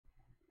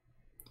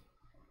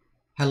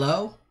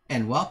Hello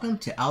and welcome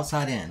to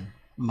Outside In.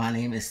 My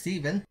name is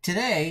Steven.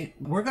 Today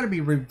we're going to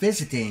be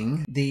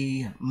revisiting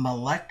the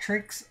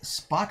Malectrics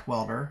Spot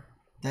Welder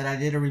that I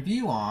did a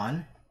review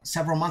on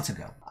several months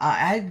ago.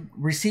 I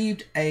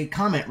received a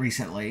comment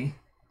recently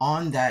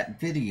on that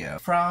video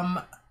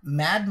from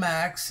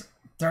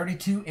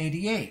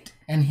MadMax3288,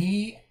 and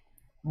he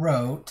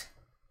wrote,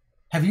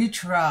 "Have you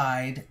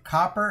tried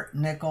copper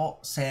nickel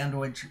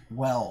sandwich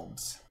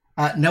welds?"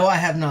 No, I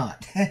have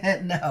not.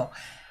 No.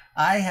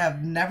 I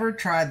have never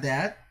tried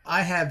that.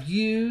 I have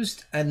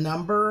used a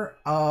number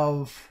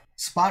of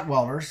spot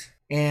welders,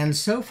 and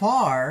so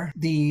far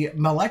the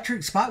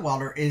Malectrics Spot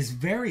Welder is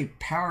very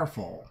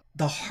powerful.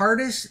 The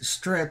hardest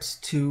strips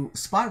to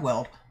spot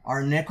weld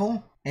are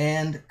nickel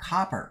and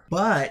copper,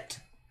 but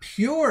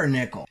pure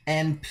nickel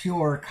and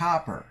pure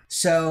copper.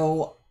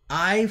 So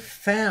I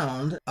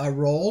found a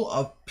roll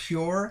of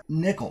pure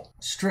nickel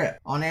strip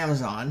on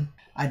Amazon.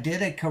 I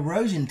did a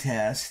corrosion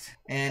test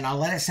and I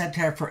let it sit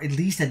there for at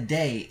least a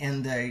day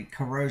in the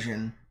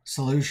corrosion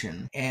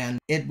solution, and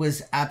it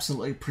was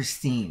absolutely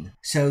pristine.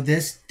 So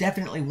this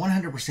definitely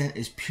 100%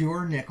 is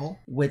pure nickel,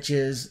 which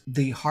is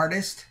the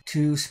hardest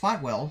to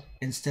spot weld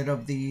instead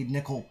of the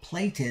nickel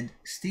plated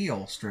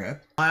steel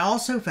strip. I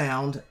also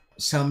found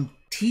some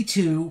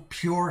T2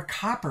 pure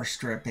copper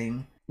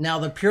stripping. Now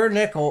the pure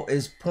nickel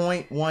is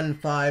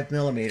 0.15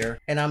 millimeter,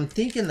 and I'm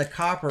thinking the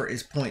copper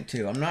is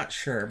 0.2. I'm not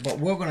sure, but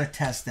we're going to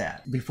test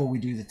that before we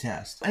do the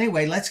test.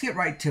 Anyway, let's get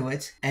right to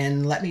it,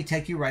 and let me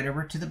take you right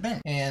over to the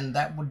bench. And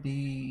that would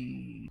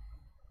be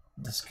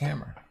this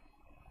camera.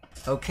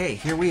 Okay,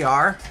 here we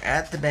are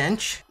at the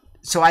bench.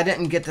 So I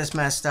didn't get this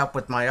messed up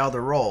with my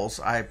other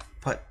rolls. I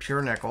put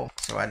pure nickel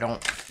so I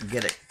don't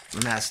get it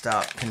messed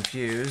up,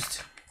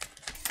 confused.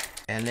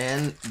 And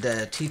then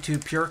the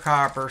T2 pure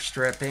copper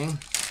stripping.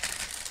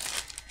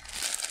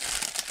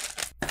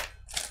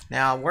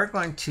 Now we're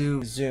going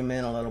to zoom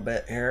in a little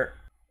bit here.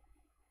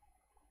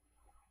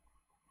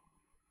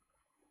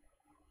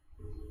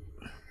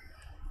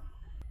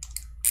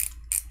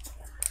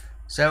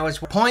 So it's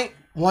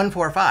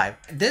 0.145.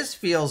 This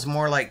feels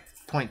more like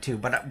 0.2,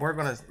 but we're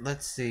gonna,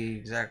 let's see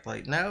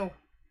exactly. No.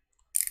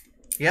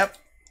 Yep.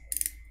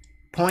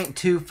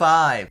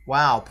 0.25.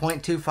 Wow,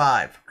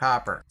 0.25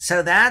 copper.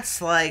 So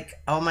that's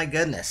like, oh my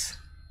goodness.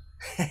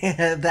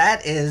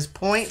 That is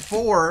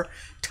 0.4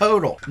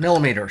 total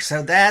millimeter.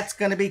 So that's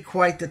going to be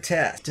quite the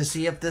test to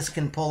see if this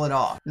can pull it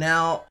off.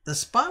 Now the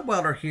spot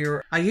welder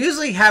here, I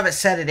usually have it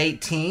set at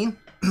 18,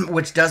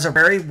 which does a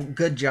very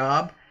good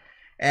job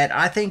at,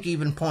 I think,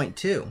 even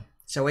 0.2.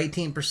 So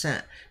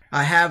 18%.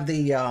 I have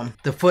the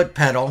foot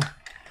pedal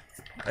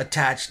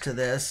attached to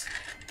this,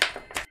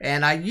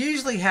 and I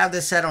usually have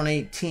this set on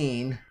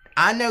 18.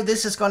 I know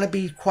this is going to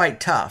be quite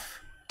tough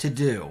to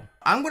do.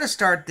 I'm going to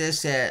start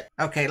this at,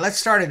 okay, let's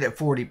start it at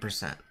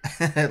 40%.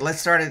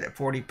 Let's start it at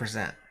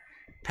 40%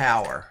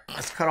 power.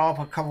 Let's cut off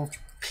a couple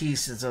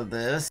pieces of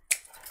this.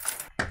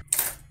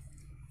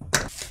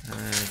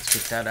 Let's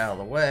get that out of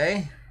the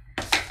way.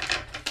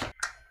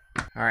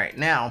 All right,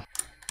 now,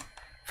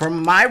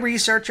 from my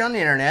research on the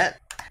internet,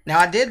 now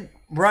I did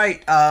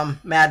write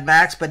Mad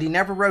Max, but he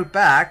never wrote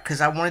back because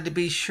I wanted to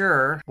be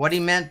sure what he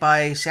meant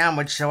by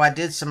sandwich, so I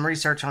did some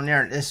research on the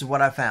internet. This is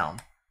what I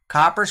found.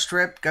 Copper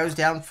strip goes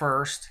down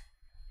first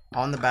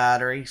on the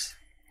batteries,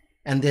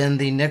 and then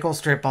the nickel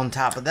strip on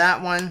top of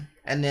that one,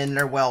 and then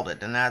they're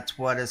welded, and that's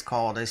what is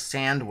called a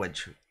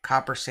sandwich,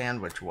 copper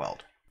sandwich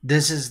weld.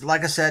 This is,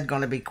 like I said,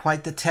 going to be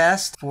quite the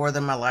test for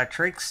the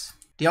Malectrics.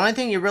 The only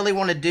thing you really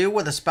want to do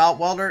with a spot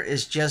welder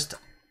is just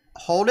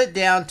hold it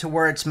down to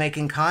where it's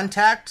making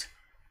contact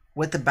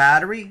with the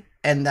battery,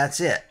 and that's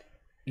it.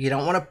 You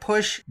don't want to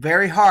push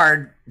very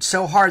hard,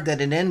 so hard that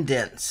it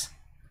indents,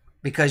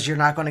 because you're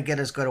not going to get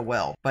as good a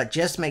weld. But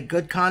just make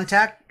good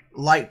contact,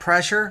 light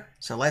pressure.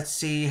 So let's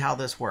see how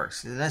this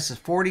works. This is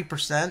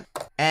 40%,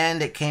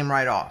 and it came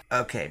right off.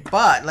 Okay,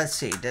 but let's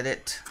see, did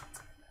it?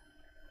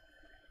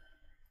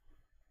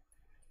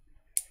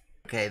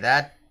 Okay,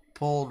 that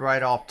pulled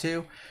right off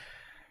too.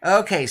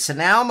 Okay, so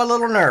now I'm a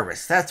little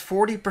nervous. That's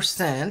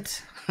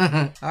 40%.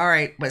 All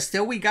right, but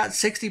still we got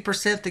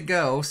 60% to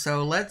go.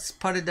 So let's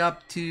put it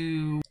up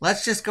to,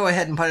 let's just go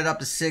ahead and put it up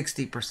to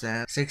 60%.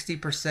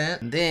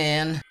 60%, and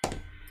then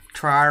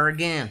try her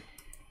again.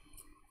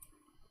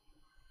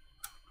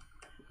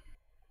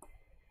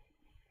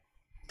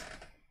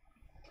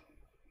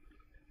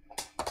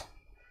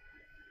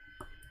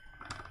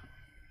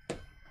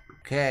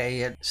 Okay,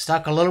 it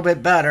stuck a little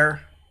bit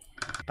better,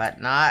 but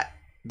not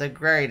the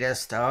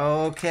greatest.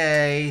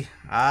 Okay,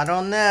 I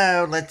don't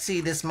know. Let's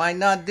see. This might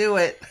not do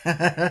it.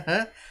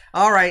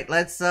 All right,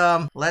 let's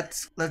go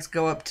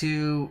up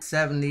to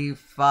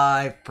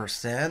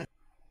 75%.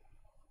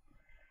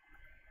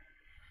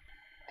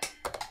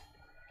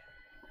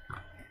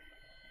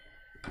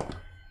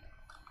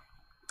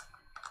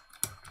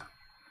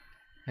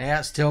 Yeah,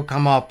 it still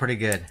come off pretty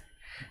good.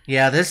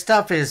 Yeah, this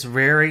stuff is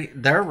very,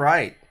 they're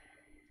right.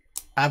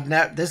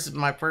 This is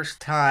my first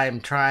time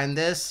trying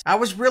this. I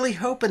was really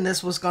hoping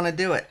this was going to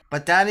do it,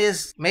 but that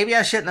is, maybe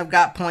I shouldn't have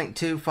got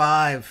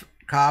 0.25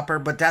 copper,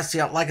 but that's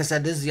the, like I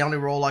said, this is the only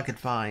roll I could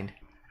find.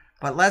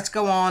 But let's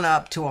go on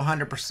up to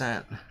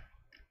 100%.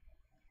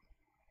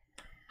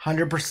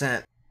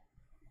 100%.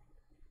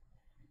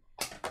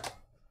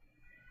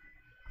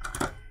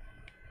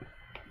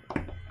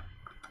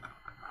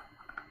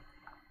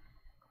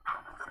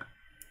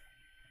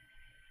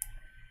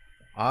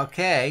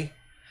 Okay.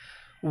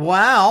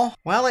 Wow.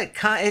 Well, it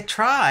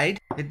tried.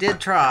 It did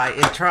try.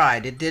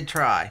 It did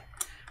try.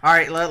 All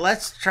right,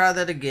 let's try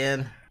that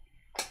again.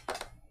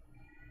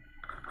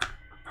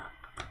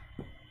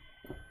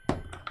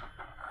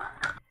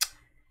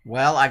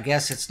 Well, I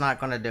guess it's not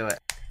going to do it.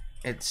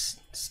 It's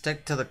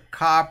stick to the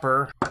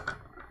copper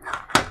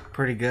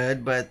pretty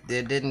good, but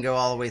it didn't go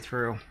all the way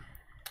through.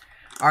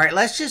 All right,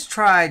 let's just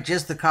try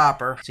just the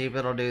copper. See if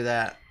it'll do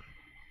that.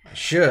 It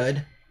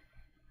should.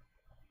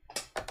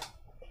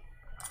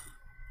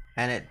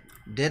 And it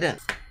didn't.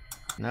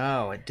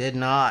 No, it did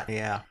not.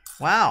 Yeah.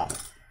 Wow.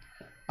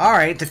 All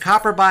right, the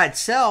copper by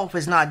itself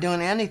is not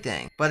doing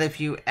anything. But if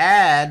you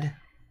add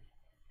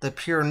the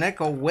pure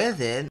nickel with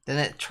it, then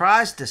it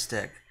tries to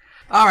stick.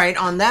 All right,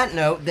 on that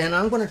note, then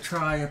I'm going to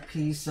try a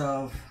piece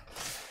of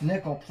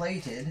nickel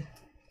plated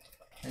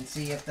and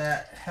see if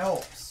that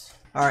helps.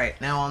 All right,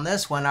 now on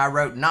this one, I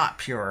wrote not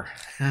pure.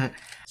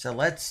 So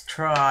let's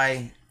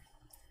try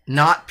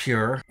not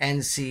pure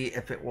and see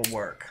if it will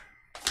work.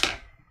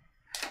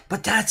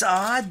 But that's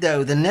odd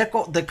though.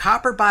 The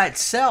copper by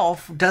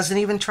itself doesn't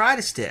even try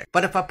to stick.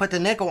 But if I put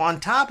the nickel on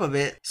top of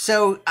it,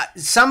 so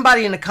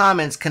somebody in the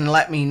comments can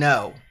let me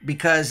know,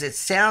 because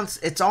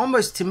it's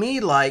almost to me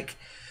like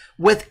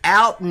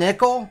without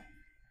nickel,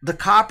 the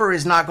copper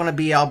is not going to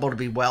be able to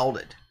be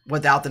welded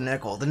without the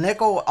nickel. The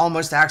nickel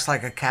almost acts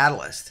like a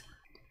catalyst.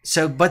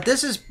 So, but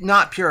this is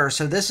not pure,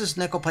 so this is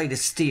nickel plated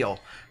steel.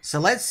 So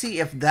let's see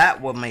if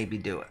that will maybe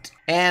do it.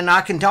 And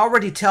I can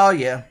already tell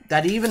you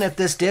that even if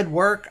this did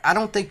work, I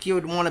don't think you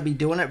would want to be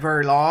doing it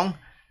very long,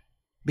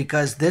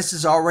 because this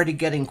is already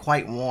getting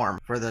quite warm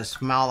for the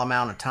small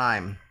amount of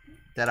time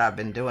that I've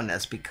been doing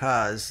this,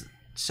 because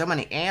so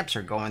many amps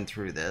are going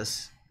through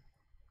this.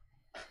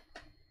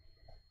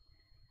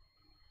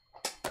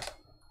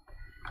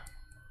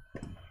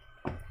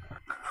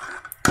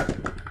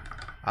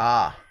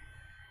 Ah.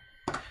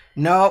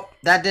 Nope,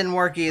 that didn't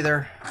work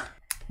either.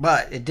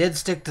 But it did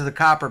stick to the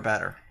copper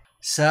better.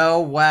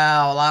 So,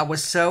 wow, I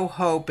was so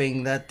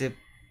hoping that the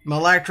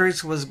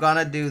Malectrics was going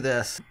to do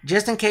this.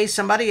 Just in case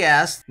somebody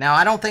asked. Now,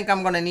 I don't think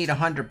I'm going to need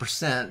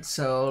 100%.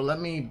 So, let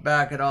me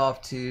back it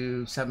off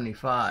to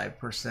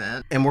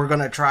 75%. And we're going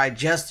to try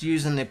just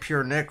using the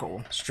pure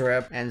nickel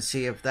strip and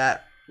see if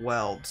that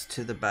welds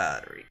to the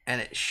battery.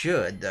 And it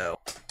should, though.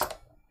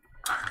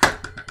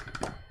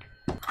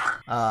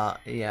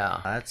 Yeah,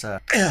 that's a,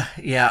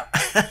 yeah.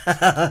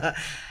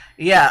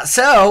 Yeah,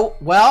 so,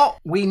 well,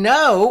 we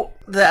know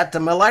that the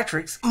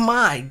Malectrics,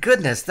 my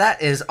goodness,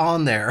 that is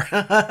on there.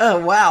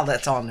 Wow,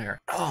 that's on there.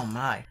 Oh,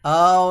 my.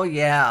 Oh,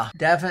 yeah,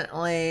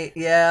 definitely,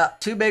 yeah,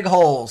 2 big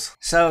holes.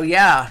 So,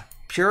 yeah,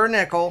 pure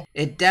nickel.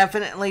 It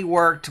definitely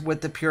worked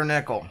with the pure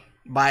nickel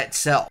by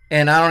itself.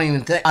 And I don't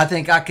even think, I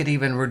think I could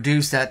even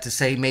reduce that to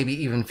say maybe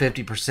even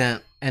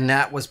 50%. And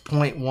that was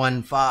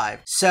 0.15.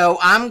 So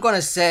I'm going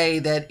to say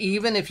that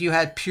even if you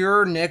had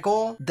pure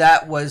nickel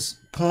that was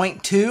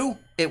 0.2,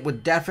 it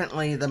would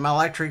definitely, the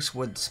Malectrics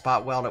would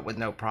spot weld it with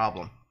no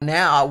problem.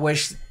 Now I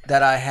wish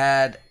that I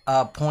had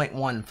a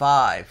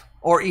 0.15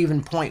 or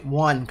even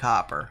 0.1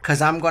 copper,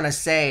 because I'm going to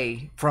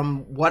say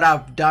from what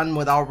I've done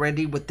with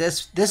already with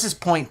this is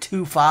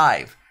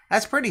 0.25.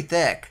 That's pretty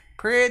thick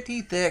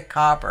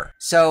copper.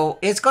 So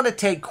it's going to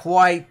take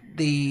quite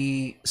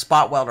the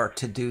spot welder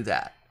to do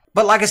that.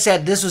 But like I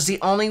said, this was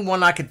the only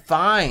one I could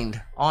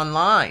find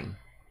online.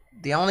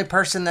 The only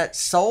person that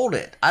sold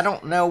it. I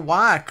don't know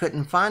why I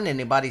couldn't find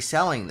anybody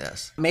selling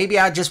this. Maybe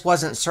I just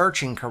wasn't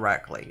searching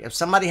correctly. If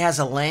somebody has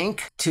a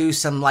link to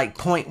some like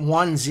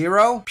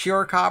 0.10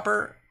 pure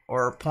copper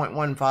or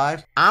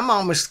 0.15, I'm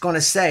almost going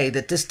to say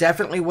that this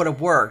definitely would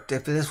have worked.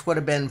 If this would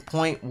have been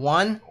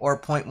 0.1 or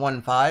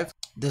 0.15,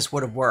 this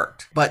would have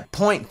worked. But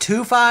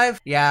 0.25,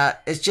 yeah,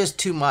 it's just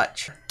too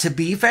much. To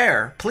be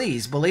fair,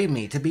 please believe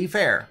me, to be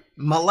fair,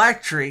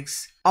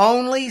 Malectrics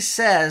only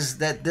says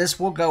that this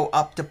will go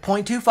up to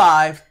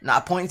 0.25,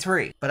 not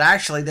 0.3. But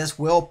actually, this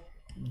will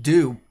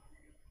do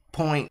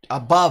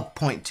above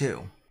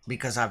 0.2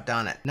 because I've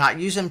done it. Not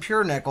using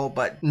pure nickel,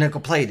 but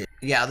nickel plated.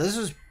 Yeah, this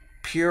is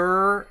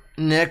pure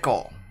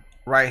nickel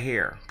right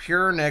here.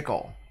 Pure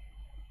nickel,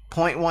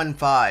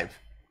 0.15.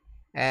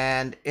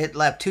 And it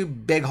left 2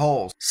 big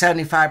holes,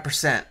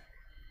 75%.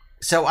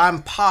 So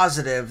I'm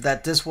positive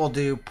that this will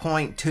do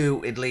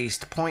 0.2 at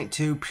least,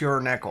 0.2 pure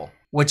nickel,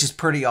 which is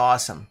pretty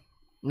awesome.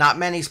 Not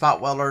many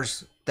spot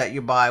welders that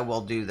you buy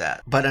will do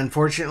that. But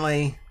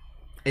unfortunately,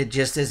 it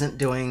just isn't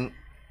doing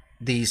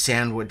the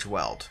sandwich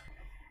weld.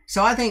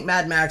 So I think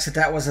Mad Max,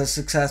 that was a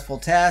successful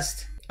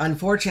test.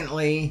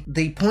 Unfortunately,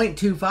 the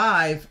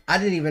 0.25, I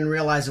didn't even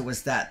realize it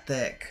was that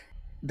thick.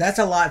 That's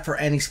a lot for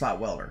any spot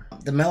welder.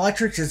 The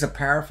Malectrics is a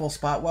powerful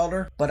spot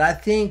welder, but I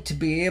think to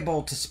be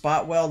able to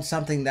spot weld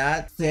something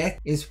that thick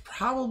is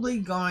probably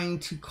going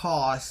to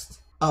cost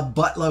a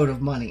buttload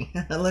of money.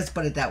 Let's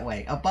put it that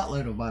way, a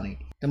buttload of money.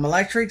 The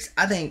Malectrics,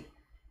 I think,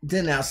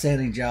 did an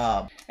outstanding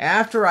job.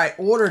 After I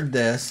ordered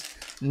this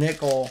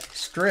nickel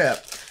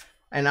strip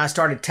and I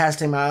started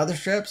testing my other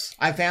strips,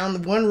 I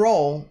found one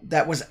roll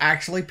that was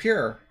actually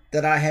pure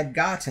that I had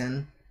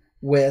gotten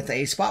with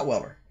a spot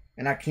welder.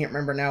 And I can't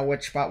remember now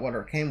which spot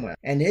welder it came with.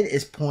 And it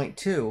is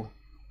 0.2,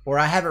 or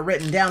I have it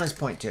written down as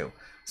 0.2.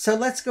 So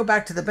let's go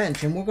back to the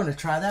bench and we're going to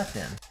try that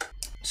then.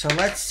 So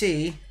let's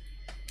see.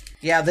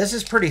 Yeah, this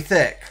is pretty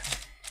thick.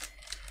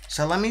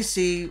 So let me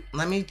see,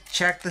 let me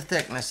check the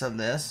thickness of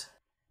this.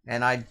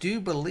 And I do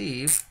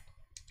believe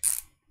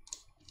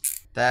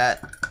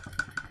that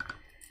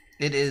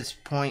it is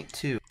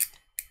 0.2.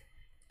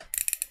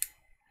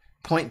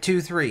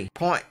 0.23,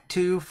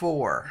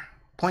 0.24,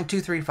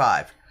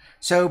 0.235.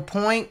 So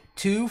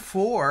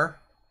 0.24,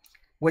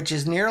 which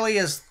is nearly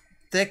as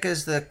thick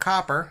as the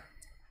copper,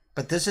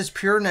 but this is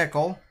pure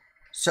nickel.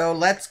 So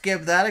let's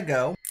give that a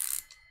go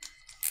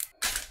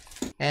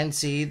and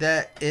see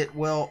that it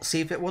will, see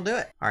if it will do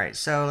it. All right,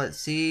 so let's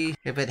see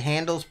if it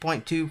handles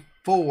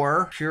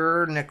 0.24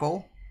 pure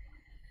nickel.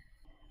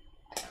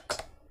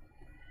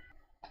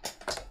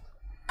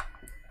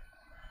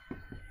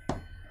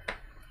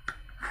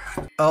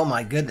 Oh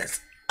my goodness.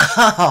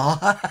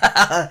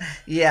 Oh,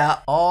 yeah.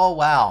 Oh,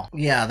 wow.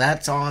 Yeah,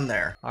 that's on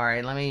there. All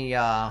right, let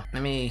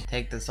me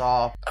take this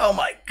off. Oh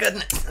my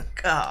goodness.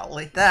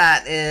 Golly.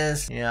 That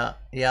is, yeah,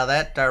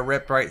 that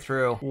ripped right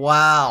through.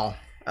 Wow.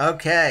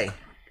 Okay.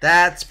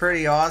 That's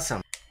pretty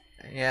awesome.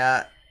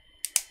 Yeah.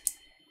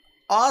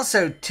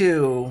 Also,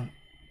 too,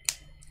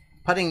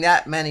 putting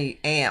that many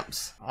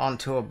amps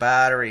onto a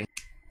battery.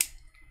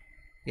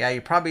 Yeah,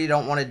 you probably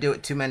don't want to do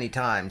it too many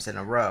times in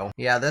a row.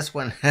 Yeah, this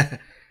one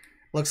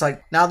looks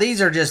like, now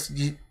these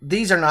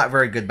are not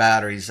very good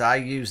batteries. I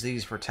use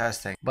these for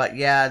testing. But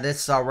yeah,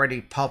 this is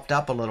already puffed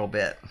up a little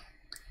bit.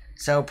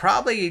 So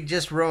probably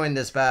just ruined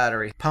this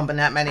battery, pumping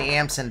that many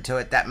amps into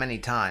it that many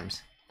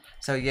times.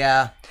 So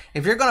yeah,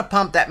 if you're going to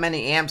pump that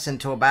many amps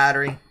into a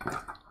battery,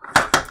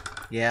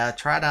 yeah,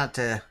 try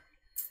to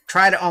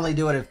only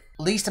do it at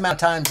least amount of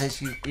times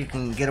as you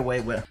can get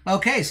away with.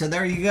 Okay, so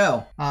there you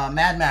go.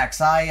 Mad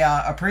Max, I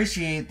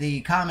appreciate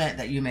the comment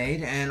that you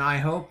made, and I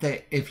hope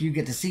that if you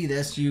get to see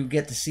this, you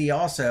get to see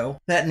also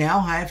that now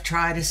I've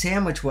tried a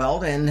sandwich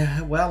weld,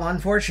 and well,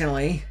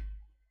 unfortunately,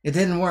 it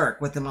didn't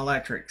work with the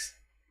Malectrics.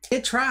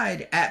 It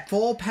tried at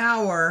full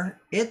power.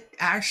 It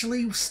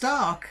actually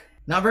stuck.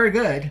 Not very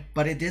good,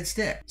 but it did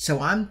stick.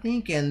 So I'm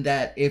thinking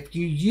that if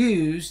you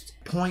used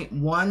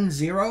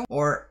 0.10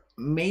 or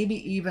maybe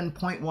even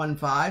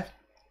 0.15,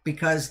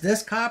 because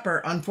this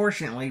copper,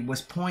 unfortunately,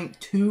 was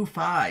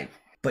 0.25,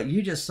 but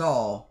you just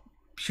saw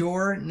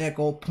pure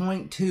nickel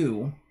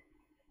 0.2.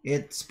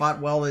 It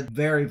spot welded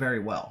very, very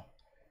well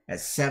at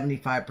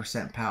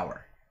 75%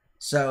 power.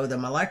 So the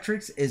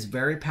Malectrics is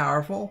very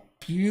powerful.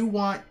 If you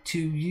want to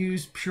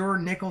use pure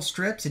nickel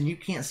strips and you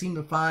can't seem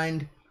to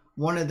find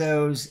one of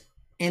those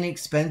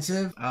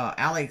inexpensive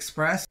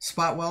AliExpress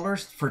spot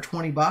welders for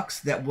 20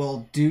 bucks that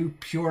will do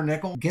pure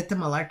nickel, get the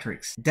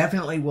Malectrics.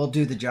 Definitely will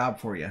do the job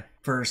for you.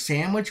 For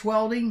sandwich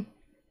welding,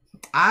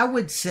 I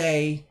would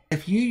say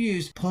if you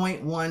use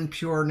 0.1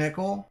 pure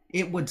nickel,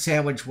 it would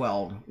sandwich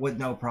weld with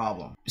no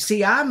problem.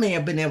 See, I may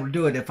have been able to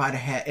do it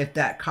if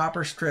that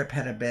copper strip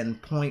had been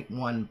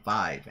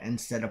 0.15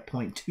 instead of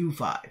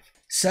 0.25.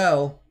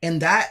 So in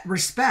that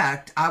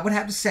respect, I would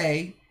have to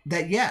say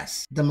that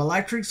yes, the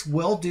Malectrics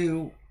will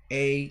do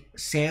a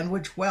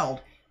sandwich weld,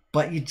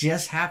 but you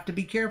just have to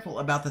be careful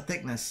about the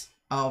thickness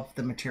of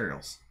the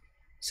materials.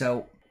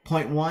 So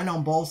 0.1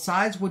 on both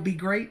sides would be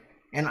great.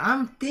 And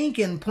I'm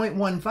thinking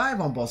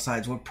 0.15 on both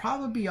sides would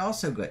probably be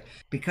also good,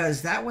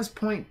 because that was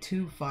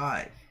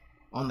 0.25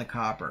 on the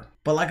copper.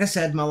 But like I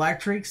said,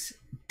 Malectrics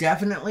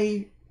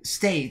definitely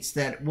states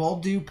that we'll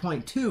do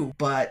 0.2,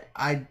 but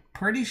I'm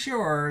pretty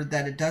sure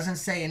that it doesn't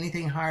say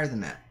anything higher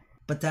than that.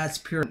 But that's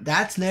pure,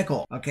 that's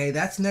nickel, okay?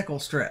 That's nickel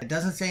strip. It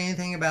doesn't say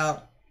anything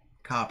about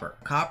copper.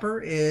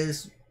 Copper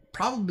is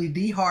probably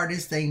the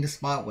hardest thing to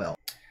spot weld.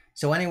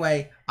 So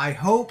anyway, I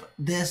hope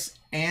this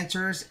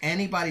answers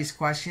anybody's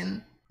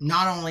question.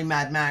 Not only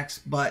Mad Max,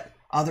 but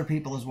other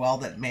people as well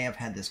that may have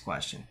had this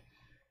question.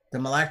 The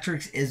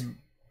Malectrics is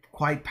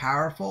quite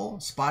powerful.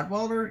 Spot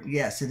welder?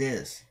 Yes, it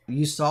is.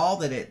 You saw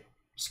that it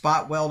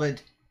spot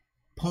welded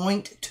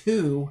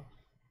 0.2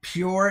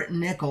 pure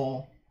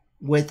nickel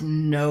with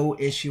no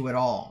issue at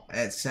all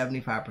at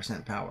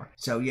 75% power.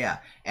 So yeah,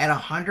 at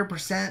 100%,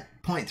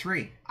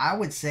 0.3. I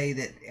would say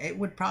that it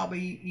would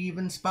probably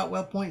even spot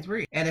weld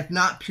 0.3. And if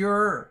not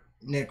pure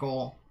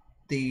nickel,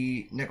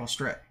 the nickel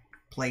strip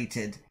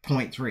plated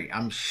 0.3.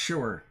 I'm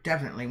sure,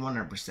 definitely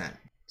 100%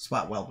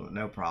 spot weld with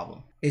no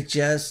problem. It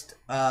just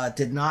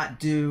did not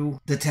do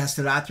the test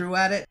that I threw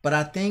at it, but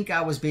I think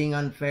I was being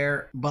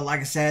unfair. But like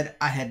I said,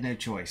 I had no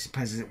choice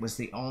because it was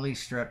the only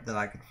strip that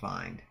I could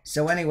find.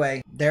 So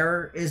anyway,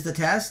 there is the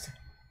test.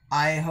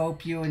 I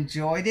hope you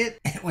enjoyed it.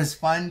 It was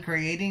fun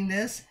creating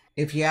this.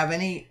 If you have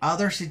any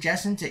other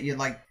suggestions that you'd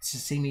like to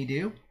see me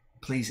do,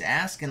 please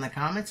ask in the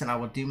comments and I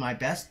will do my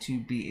best to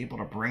be able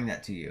to bring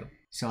that to you.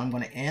 So I'm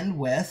going to end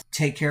with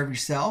take care of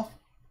yourself,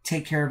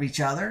 take care of each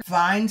other.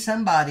 Find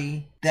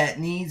somebody that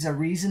needs a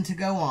reason to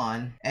go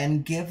on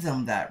and give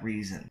them that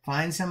reason.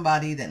 Find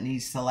somebody that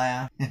needs to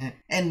laugh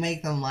and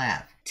make them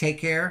laugh. Take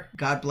care.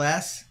 God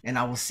bless. And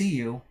I will see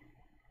you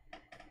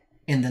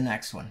in the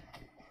next one.